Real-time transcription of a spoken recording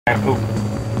Oh,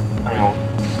 hang on.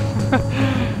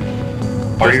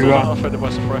 Affected by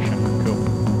suppression. Cool.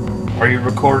 Are you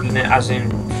recording it as in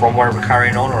from where we're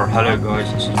carrying on, or hello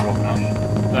guys, this is Rob now?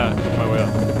 No, where we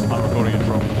are. I'm recording it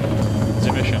from the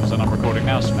emissions, and I'm recording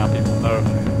now, so now people know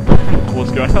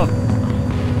what's going on.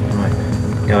 Right.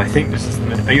 Yeah, I think this is the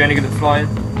minute. Are you any good at flying?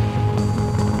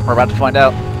 We're about to find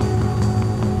out.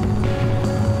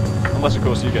 Unless, of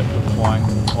course, you get the flying.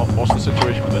 What's the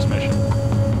situation with this mission?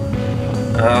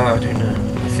 I don't know.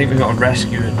 I think we got a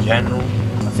rescue in general.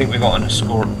 I think we got an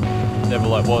escort. Yeah, but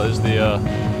like, what is the,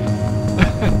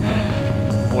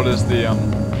 what is the,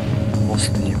 What's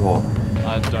the what?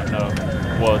 I don't know.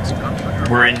 Words.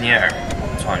 We're in the air.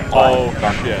 Time. Oh,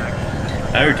 shit.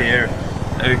 Oh dear.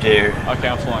 Oh dear. Okay,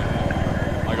 I'm flying.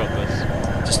 I got this.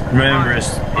 Just remember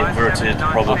it's inverted,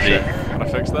 probably. Can I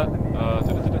fix that?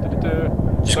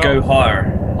 Just go higher.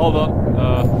 Hold on.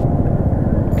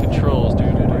 Controls.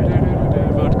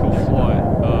 Vertical fly.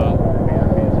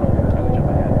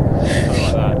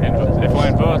 Something like that. If I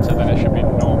invert it, then it should be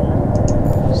normal.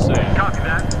 Same.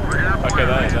 Okay,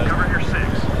 that is.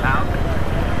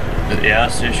 Yeah,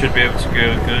 so you should be able to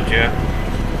go good, yeah.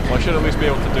 Well, I should at least be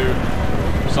able to do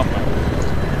something.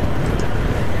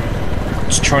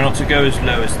 Just try not to go as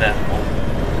low as that.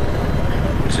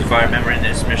 Because if I remember in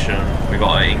this mission, we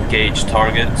got to engage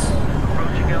targets.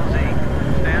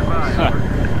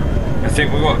 I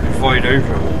think we got to provide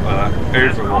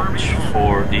overwatch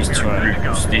for these two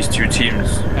groups, these two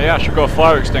teams. Hey Ash, I've got a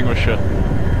fire extinguisher.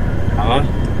 Huh?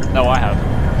 No, I have.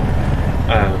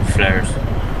 Flares.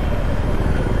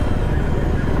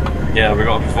 Yeah, we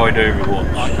got to provide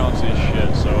overwatch. I can't see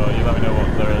shit, so you let me know what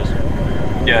there is.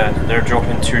 Yeah, they're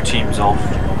dropping two teams off.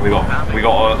 We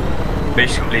got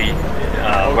basically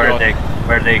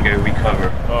where they go, we cover.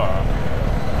 Oh,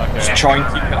 okay. Just try and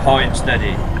keep it high and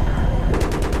steady.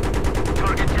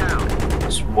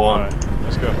 That's one. Alright,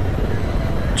 let's go.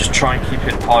 Just try and keep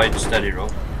it high and steady,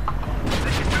 Rob.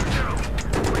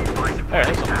 Hey,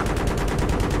 there's something.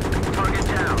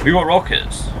 We got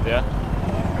rockets. Yeah.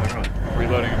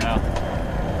 Reloading it now.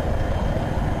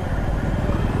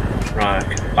 Right.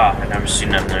 Okay. Ah, I've never seen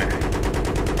them there.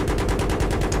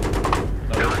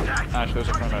 No, Ash, there's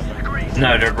a front right there.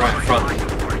 No, they're right in front.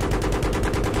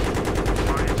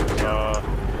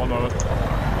 One moment.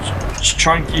 Just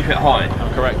try and keep it high.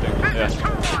 I'm correcting. Yeah.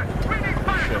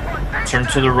 Shit. Turn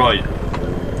to the right.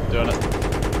 Doing it.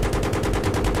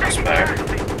 That's better.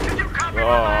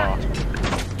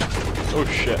 Oh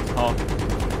shit. Oh.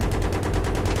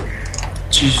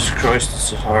 Jesus Christ,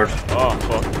 this is hard. Oh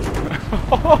fuck.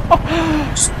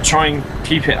 Just try and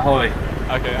keep it high.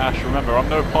 Okay, Ash, remember, I'm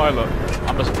no pilot.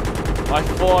 I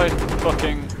fly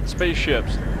fucking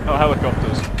spaceships, not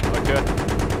helicopters, okay?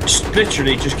 Just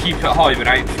literally just keep it high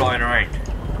without flying around.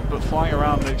 But flying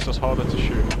around makes us harder to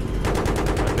shoot.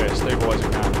 Okay,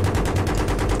 stabilizing now.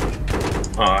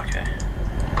 Oh, okay.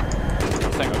 I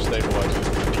think I'm stabilizing.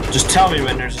 Just tell me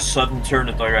when there's a sudden turn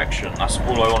of direction. That's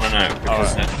all I want to know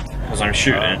because I'm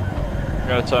shooting. I'm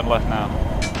gonna turn left now.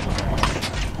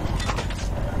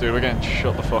 Dude, we're getting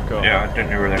shut the fuck up. Yeah, I don't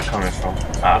know where they're coming from.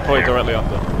 They're probably directly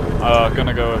under.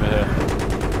 Gonna go over here.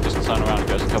 Just turn around and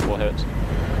get us a couple of hits. I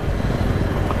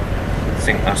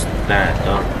think that's that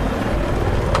done.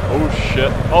 Oh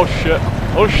shit! Oh shit!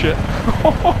 Oh shit!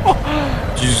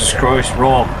 Jesus Christ,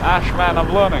 Rob. Ash, man,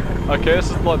 I'm learning. Okay, this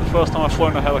is like the first time I've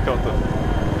flown a helicopter.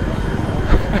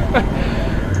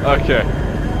 Okay.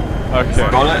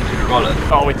 Okay. Got it? Got it.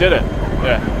 Oh, we did it.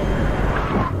 Yeah.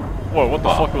 Whoa, what the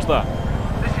fuck was that?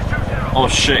 Oh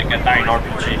shit, get down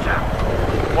RPG.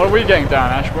 What are we getting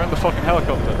down, Ash? We're in the fucking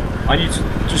helicopter. I need to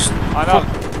just... I know.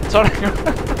 Turning.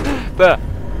 There.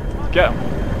 Get him.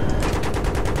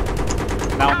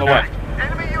 Now on the left.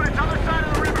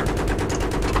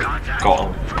 Got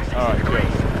him. Alright, good.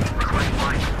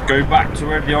 Go back to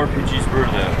where the RPGs were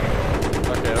there.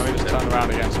 Okay, let me just turn around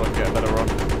again so I can get a better run.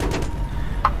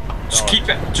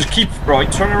 Just keep,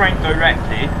 right, turn around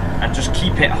directly and just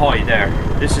keep it high there.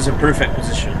 This is a perfect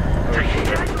position. Oh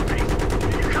shit.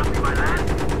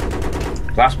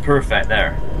 That's perfect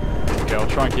there. Okay, I'll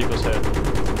try and keep us here.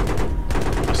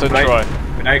 I said try.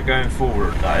 Without going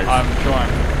forward, that is. I'm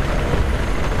trying.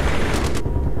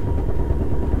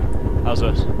 How's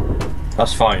this?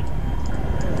 That's fine.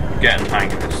 Getting the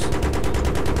hang of this.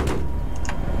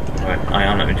 Right, I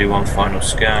am going to do one final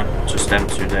scan. Just them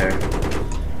two there.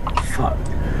 Fuck.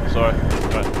 Sorry.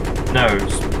 Right. No,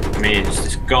 I mean,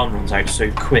 this gun runs out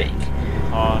so quick.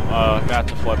 I'm gonna have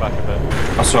to fly back a bit.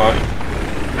 That's alright.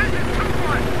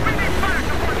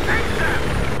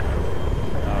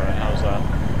 Alright, how's that?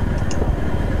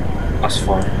 That's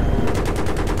fine.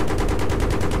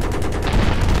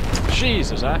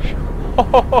 Jesus, Ash.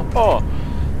 Oh,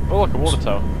 like a water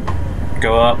tower.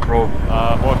 Go up, bro.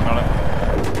 Working on it.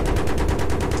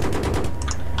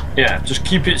 Yeah, just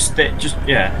keep it just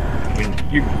yeah. I mean,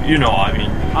 you know what I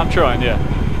mean. I'm trying, yeah.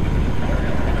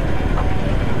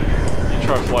 You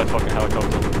try to fly a fucking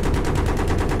helicopter.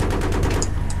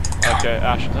 Okay,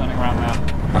 Ash, turning around now.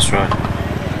 That's right.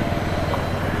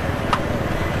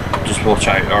 Just watch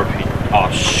out, RP.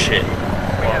 Oh shit.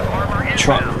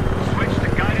 Try.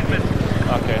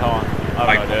 Okay, hold on.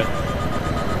 I have no idea.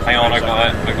 Hang on, I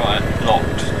got it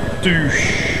locked.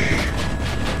 Douche.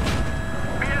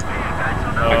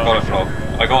 I got it locked.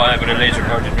 I got it with a laser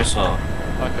guided missile.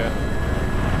 Okay.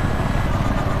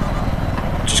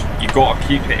 Just, you gotta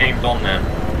keep it aimed on then.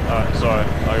 Alright, sorry.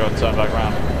 I gotta turn back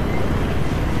around.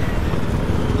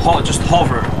 Just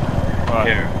hover. Right.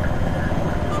 Here.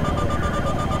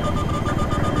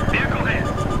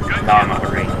 Now I'm out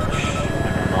of range. I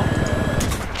don't know.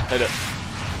 Hit it.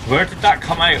 Where did that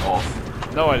come out of?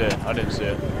 No idea. I didn't see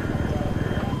it.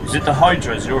 Is it the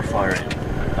Hydras you're firing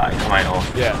that come out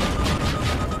of? Yeah.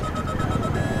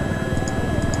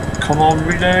 Come on,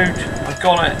 reload. I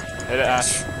got it. Hit it,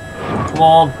 Ash. Come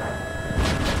on.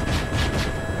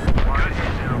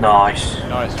 Nice.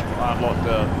 Nice. I unlocked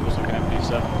the looks like an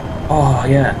MP7. Oh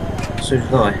yeah. So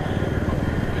did I.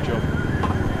 Good job.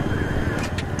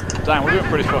 Dang, we're doing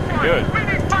pretty fucking good.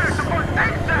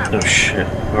 Oh shit.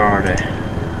 Where are they?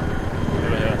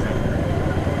 Over here, I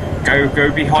think. Go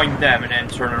behind them and then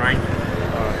turn around.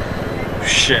 Alright.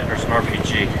 Shit, there's an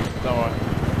RPG. Don't worry.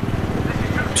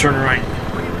 Turn around.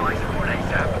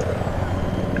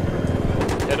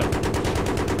 Hit him.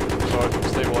 Sorry,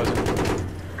 stabilizing.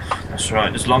 That's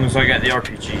right, as long as I get the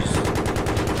RPGs.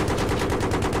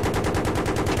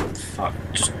 Fuck,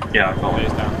 just, yeah, I got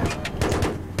He's it. down.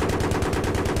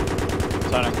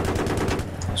 Turning.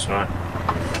 That's right.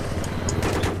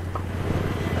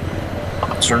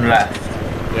 Turn left.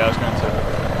 Yeah, I was going to.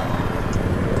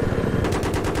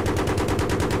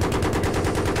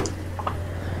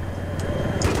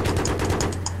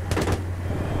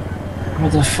 Where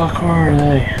the fuck are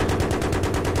they?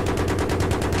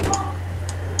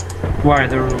 Why,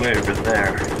 they're way over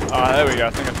there. There we go. I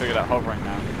think I figured out hovering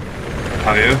now.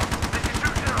 Have you?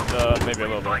 Maybe a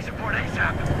little bit.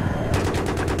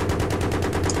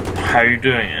 How are you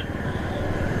doing it?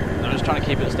 I'm just trying to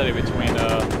keep it steady between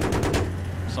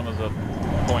some of the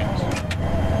points.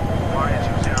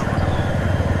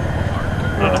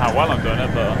 I don't know how well I'm doing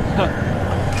it, but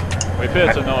we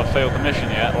appear to not have failed the mission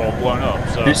yet, or blown up,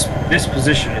 so... This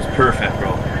position is perfect,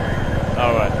 bro.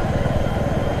 Alright.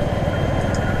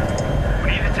 We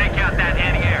need to take out that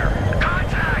anti-air.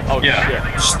 Contact! Oh, Yeah, shit.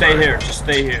 just stay here, just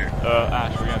stay here.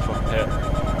 Ash, we're gonna fucking hit.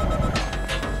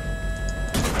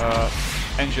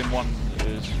 Engine 1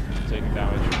 is taking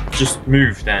damage. Just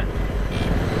move then.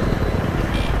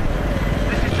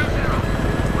 This is 2-0.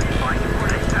 We need flight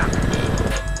support ASAP.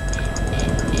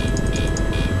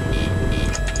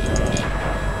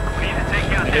 We need to take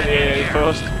out Hit that the AA anti-air.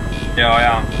 first. Yeah, I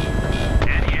am.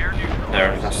 Anti-air neutralized.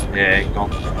 There, that's, yeah, gone.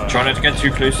 Try not to get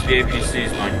too close to the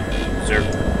APCs, man.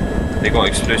 They got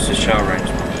explosive shell range,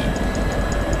 man.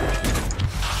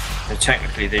 So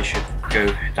technically they should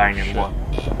go down in one.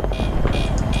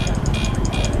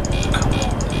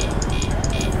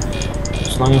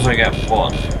 As long as I get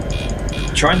one.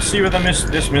 Try and see where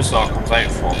this missile comes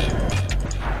out from.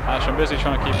 Ash, I'm busy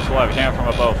trying to keep us alive. We came from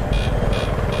above.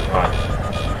 Right.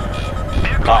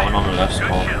 That one on the left's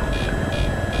gone.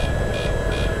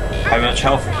 How much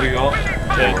health have we got?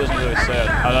 Yeah, it doesn't really say it.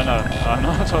 I don't know. I'm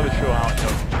not totally sure how much.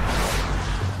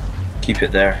 Keep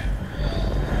it there.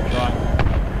 Trying.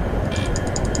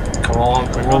 Come on,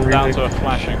 We've come gone on, down to reload. a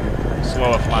flashing,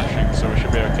 slower flashing, so we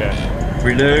should be okay.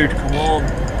 Reload, come on.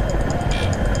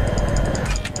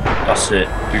 That's it.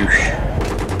 Boosh.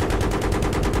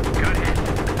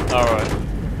 Alright.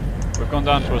 We've gone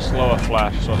down to a slower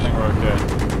flash, so I think we're okay.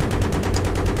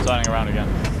 Turning around again.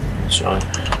 Sorry.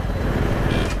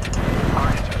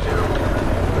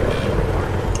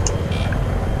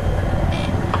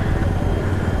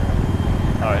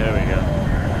 Alright, here we go.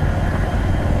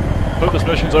 Hope this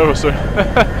mission's over soon.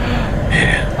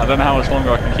 I don't know how much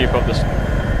longer I can keep up this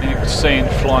insane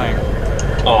flying.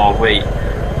 Oh wait.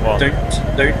 What?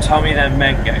 Don't tell me them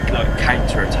men get like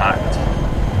counter-attacked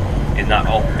in that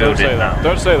old Don't building say that. now.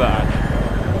 Don't say that,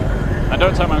 Ash. And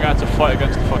don't tell me I'm going to have to fight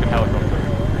against the fucking helicopter.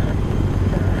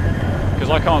 Because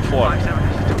I can't fly. 5-7,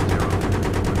 this is 2-0.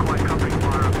 We're quite covering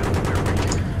fire up. We're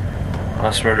reaching.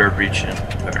 That's where they're breaching.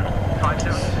 Better not 5-7,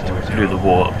 this is 2-0. do the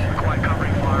wall up. We're quite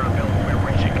covering fire up. We're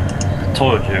reaching.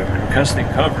 Told you, requesting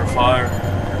cover fire.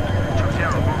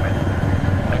 2-0, movement.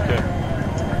 Okay.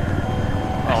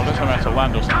 Oh, look Let's go to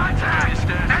land or something.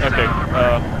 Okay,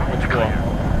 which one?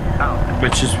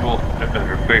 Which is what?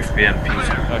 Both BMPs.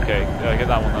 Okay, get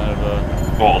that one over.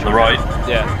 What, on the right?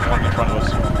 Yeah, the one in front of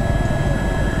us.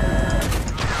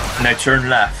 Now turn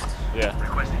left. Yeah.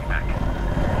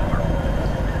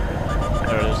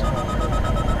 There it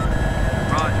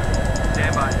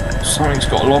is. Something's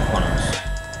got a lock on us.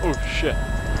 Oh shit.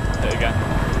 Hit it again.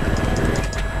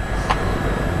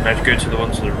 Now to go to the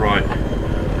one to the right.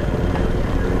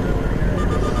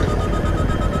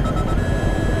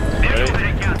 Ready?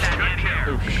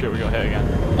 Oh shit, we got hit again.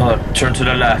 Oh, turn to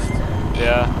the left.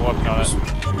 Yeah, working on it.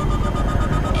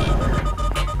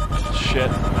 Shit,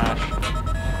 Ash.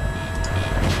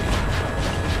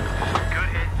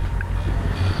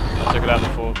 I took it out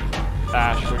before.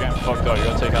 Ash, we're getting fucked up. You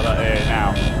gotta take out that AA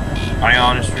now. Hang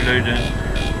on, it's reloading.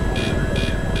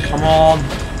 Come on.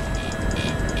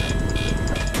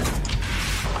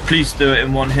 Please do it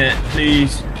in one hit,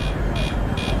 please.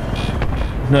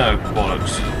 No,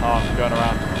 bollocks. Oh, I'm going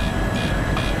around.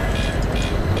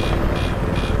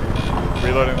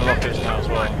 Reloading the rockets now as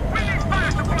well.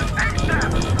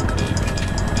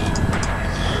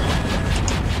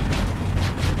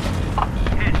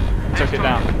 Took it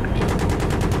down.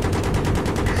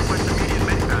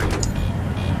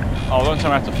 Oh, don't tell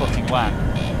me I have to fucking land.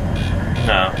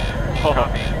 No. Oh,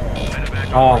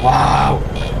 Oh, wow.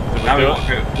 did Now we we do got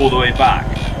it? to go all the way back.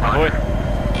 Have we?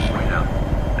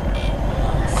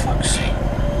 Fuck's sake.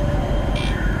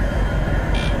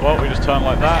 Well, we just turn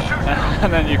like that,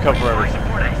 and then you cover everything.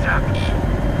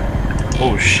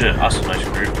 Oh shit, that's a nice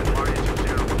group.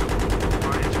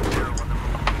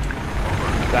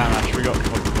 Damn, Ash, we got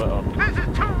fucking lit up. This is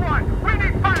 2-1. We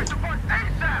need fire support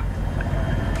ASAP.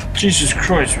 Jesus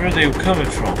Christ, where are they all coming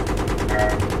from?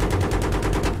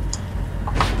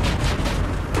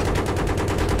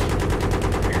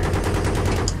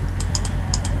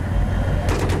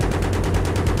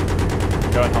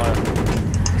 Going higher.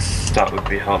 That would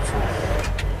be helpful.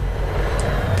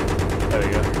 There we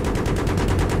go.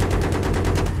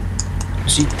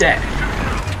 Is he dead?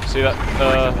 See that?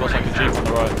 Looks like a jeep on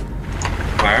the right.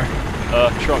 Where?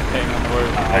 Truck hitting on the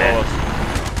road yeah. below us.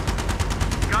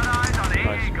 Gun eyes on AA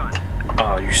Nice. gun.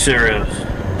 Oh, you serious?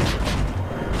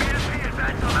 BSP is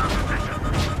at our position.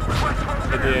 Request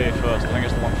Hit the AA first. I think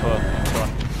it's the one first in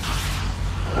front.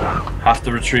 Have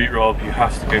to retreat, Rob. You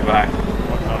have to go back.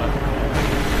 Working on it.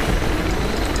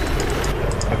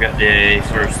 I'll get the AA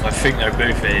first. I think they're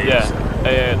both AAs. Yeah,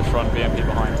 AA at the front, BMP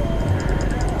behind.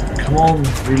 Come on,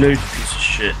 reload, piece of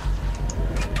shit.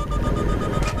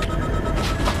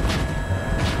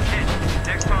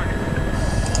 Next target.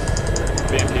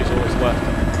 BMP's always left.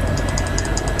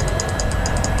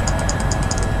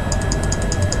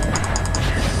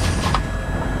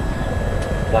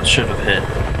 That should have hit.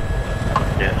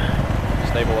 Yeah.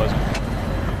 Stabilizing.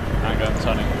 And going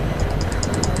turning.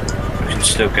 We can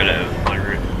still get it out of my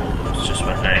room. It's just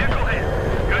went out. Vehicle hit.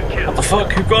 Good kill. What the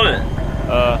fuck? Who got it?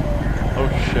 Oh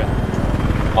shit.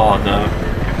 Oh no.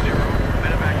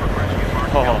 Medevac requesting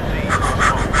marked Oh. LZ.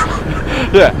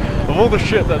 Yeah, of all the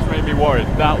shit that's made me worried,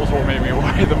 that was what made me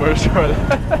worried the most right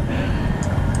there.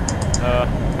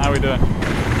 How are we doing?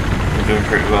 We're doing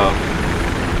pretty well.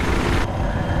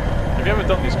 Have you ever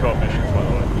done these co-op missions, by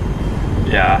the way?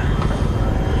 Yeah.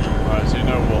 Alright, so you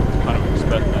know what kind of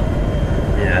expect then.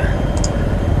 Yeah.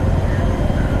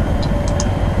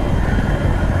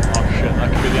 Oh shit, that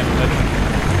could be the end of the mission.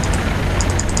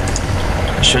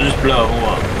 Should I just blow them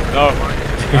all up? No,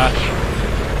 Ash.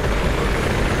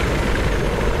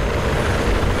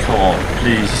 Come on,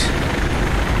 please.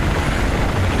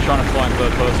 I'm trying to fly in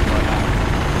third person right now.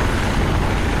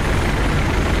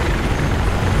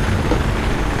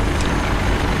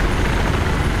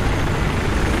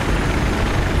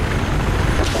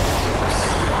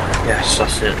 Yes,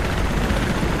 that's it.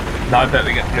 Now I bet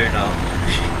we get blue now.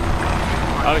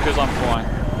 Only because I'm flying.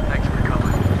 Thanks for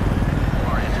coming.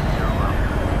 Oriented 0 out.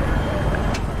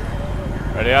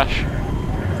 Ready, Ash?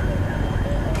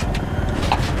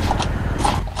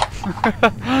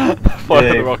 Fire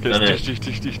Yeah, the rockets. done it. Dish, dish,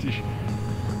 dish, dish, dish.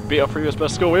 Beat our previous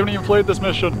best score. We haven't even played this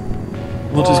mission.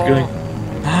 What is going?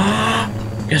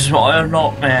 Guess what I'm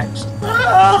not next?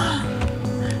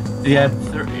 The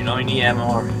M39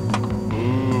 EMR.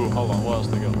 Ooh, hold on, what else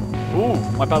they got? Ooh,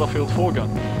 my Battlefield 4 gun.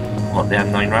 What, the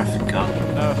M9 Rapid gun?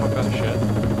 No, fuck that shit.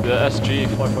 The SG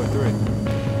 553.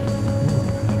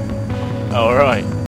 Alright.